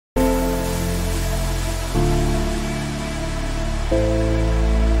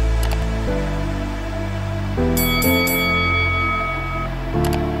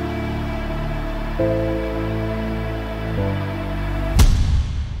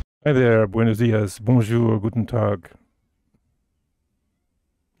Hi there, buenos dias, bonjour, guten Tag.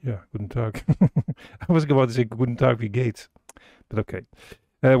 Yeah, guten Tag. I was about to say guten Tag, wie geht's? But okay.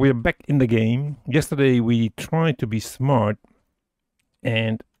 We are back in the game. Yesterday we tried to be smart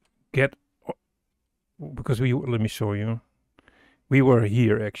and get, because let me show you. We were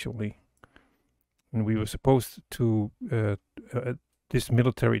here actually, and we were supposed to this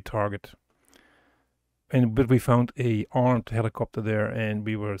military target. But we found a armed helicopter there, and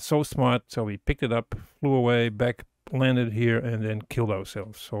we were so smart, so we picked it up, flew away, back, landed here, and then killed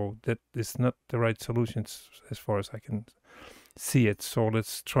ourselves. So that is not the right solution as far as I can see it. So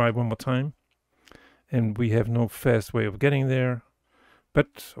let's try one more time. And we have no fast way of getting there,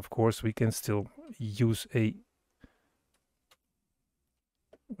 but of course we can still use a.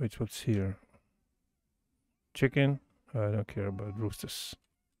 What's here? Chicken. I don't care about roosters.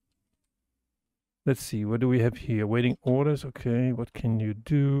 Let's see. What do we have here? Waiting orders. Okay. What can you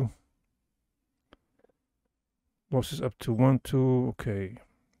do? Losses up to 1, 2. Okay.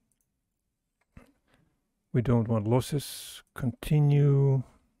 We don't want losses. Continue.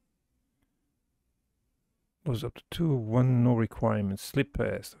 Losses up to 2. 1, no requirements. Slip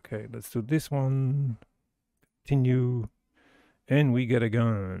past. Okay, let's do this one. Continue. And we get a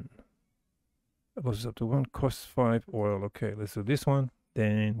gun. Losses up to 1. Costs 5 oil. Okay, let's do this one.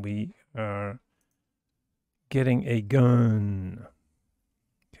 Then we are getting a gun.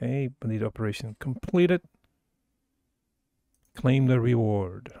 Okay, bandit operation completed. Claim the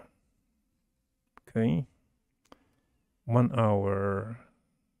reward. Okay. 1 hour.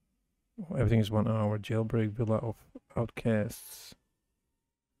 Everything is 1 hour. Jailbreak Villa of Outcasts.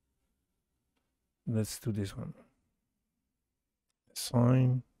 Let's do this one.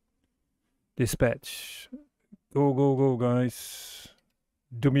 Assign. Dispatch. Go, go, go, guys.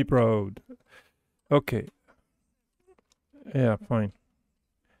 Do me proud. Okay. Yeah, fine.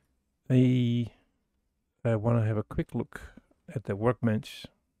 I want to have a quick look at the workbench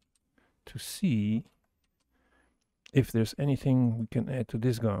to see if there's anything we can add to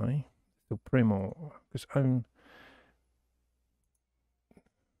this guy, to Primo, because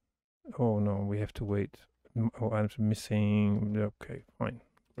oh no, we have to wait. Oh, I'm missing. Okay, fine,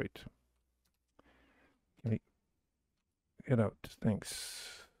 great. Can we get out?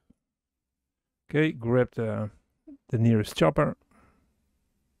 Thanks. Okay, grab the nearest chopper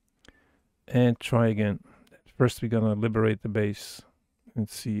and try again. First, we're gonna liberate the base and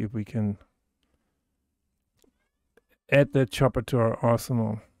see if we can add that chopper to our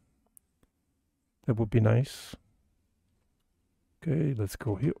arsenal. That would be nice. Okay, let's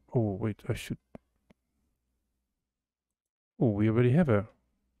go here. Oh, wait, I should. Oh, we already have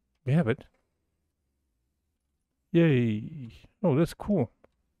we have it. Yay. Oh, that's cool.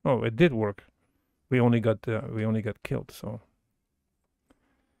 Oh, it did work. We only got killed, so.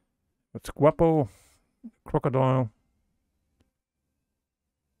 It's Guapo, Crocodile.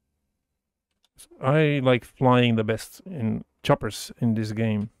 I like flying the best in choppers in this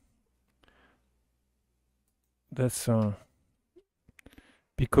game. That's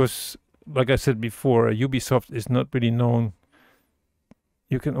because, like I said before, Ubisoft is not really known.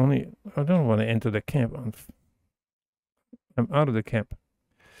 You can only. I don't want to enter the camp. I'm out of the camp.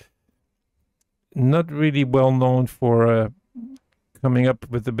 Not really well known for coming up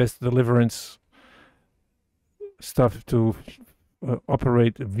with the best deliverance stuff to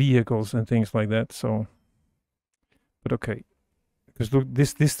operate vehicles and things like that. So, but okay, because look,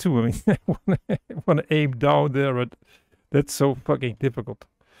 this too. I mean, I want to aim down there, but that's so fucking difficult.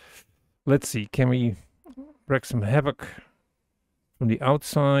 Let's see. Can we wreak some havoc from the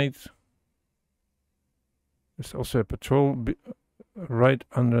outside? There's also a patrol right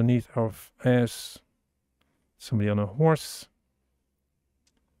underneath our ass. Somebody on a horse.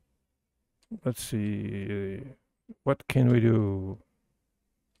 Let's see. What can we do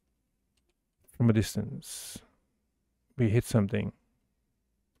from a distance? We hit something.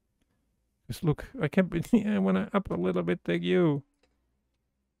 Just look, I can't be. I want to up a little bit. Take you.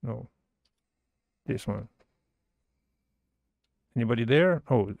 No. This one. Anybody there?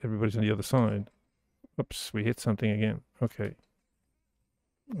 Oh, everybody's on the other side. Oops, we hit something again. Okay.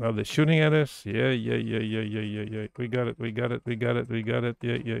 Well, they're shooting at us. Yeah, yeah, yeah, yeah, yeah, yeah, yeah. We got it. We got it. We got it. We got it.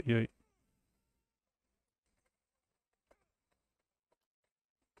 Yeah, yeah, yeah.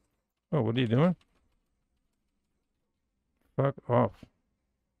 Oh, what are you doing? Fuck off.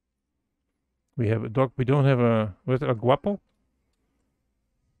 We have a dog. We don't have a guapo?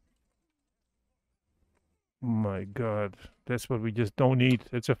 Oh my god. That's what we just don't need.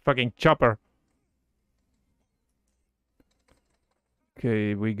 It's a fucking chopper.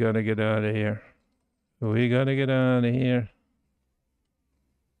 Okay, we gotta get out of here. We gotta get out of here.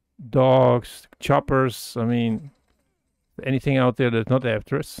 dogs, choppers. I mean, anything out there that's not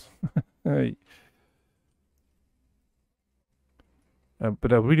after us. But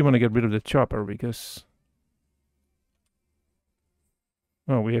I really want to get rid of the chopper because,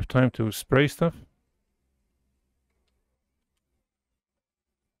 oh, we have time to spray stuff.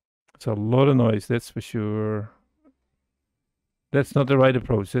 It's a lot of noise, that's for sure. That's not the right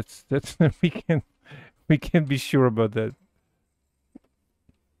approach. That's we can be sure about that.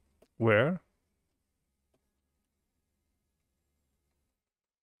 Where?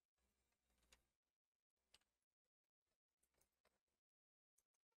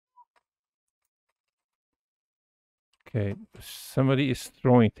 Okay, somebody is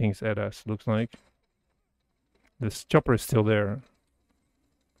throwing things at us, looks like. This chopper is still there.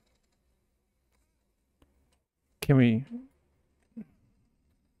 Can we...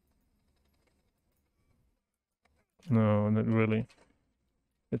 No, not really.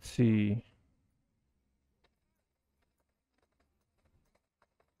 Let's see.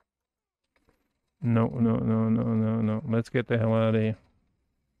 No, no, no, no, no, no. Let's get the hell out of here.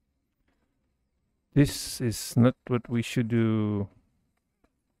 This is not what we should do.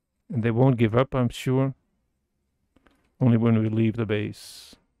 And they won't give up, I'm sure. Only when we leave the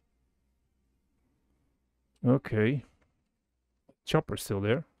base. Okay. Chopper's still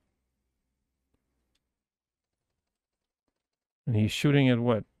there. And he's shooting at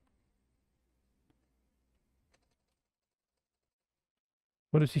what?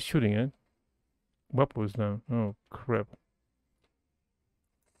 What is he shooting at? Wapo's down. Oh, crap.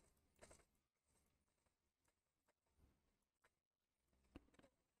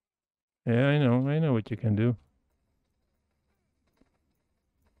 Yeah, I know what you can do.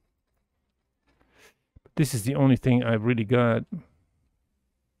 But this is the only thing I've really got.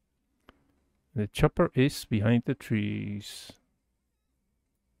 The chopper is behind the trees.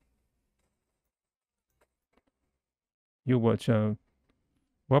 You watch out.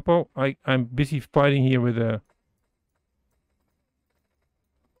 Wapo, I'm busy fighting here with a...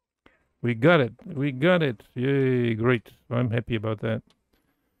 We got it. We got it. Yay, great. I'm happy about that.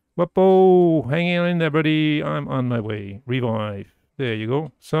 Wapo, hang in there, buddy. I'm on my way. Revive. There you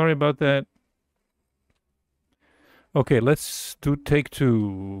go. Sorry about that. Okay, let's do take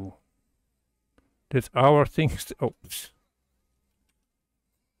two. That's our things. Oh,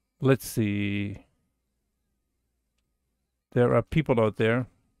 let's see. There are people out there.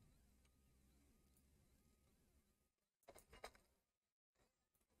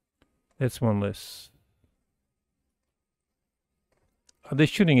 That's one less. Are they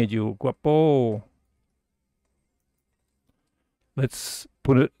shooting at you, Guapo? Let's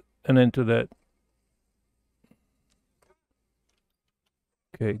put an end to that.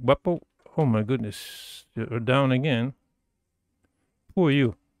 Okay, Guapo. Oh my goodness. You're down again. Who are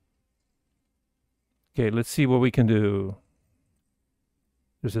you? Okay, let's see what we can do.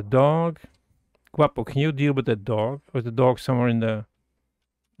 There's a dog. Guapo, can you deal with that dog? Or is the dog somewhere in the...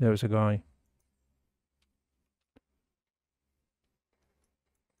 There's a guy.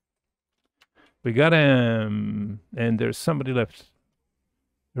 We got him. And there's somebody left.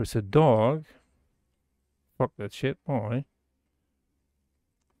 There's a dog. Fuck that shit. Alright.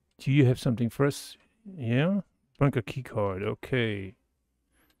 Do you have something for us? Yeah? Bunker key card. Okay.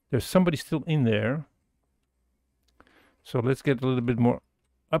 There's somebody still in there. So let's get a little bit more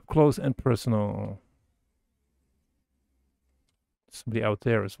up close and personal. Somebody out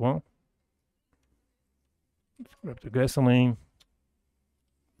there as well. Let's grab the gasoline.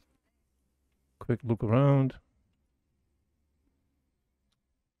 Quick look around.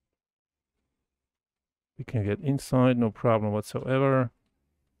 We can get inside, no problem whatsoever.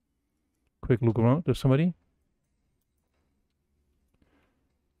 Quick look around. There's somebody?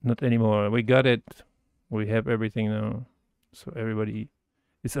 Not anymore. We got it. We have everything now. So everybody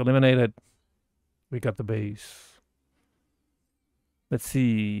is eliminated. We got the base. Let's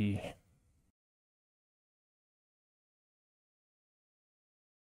see.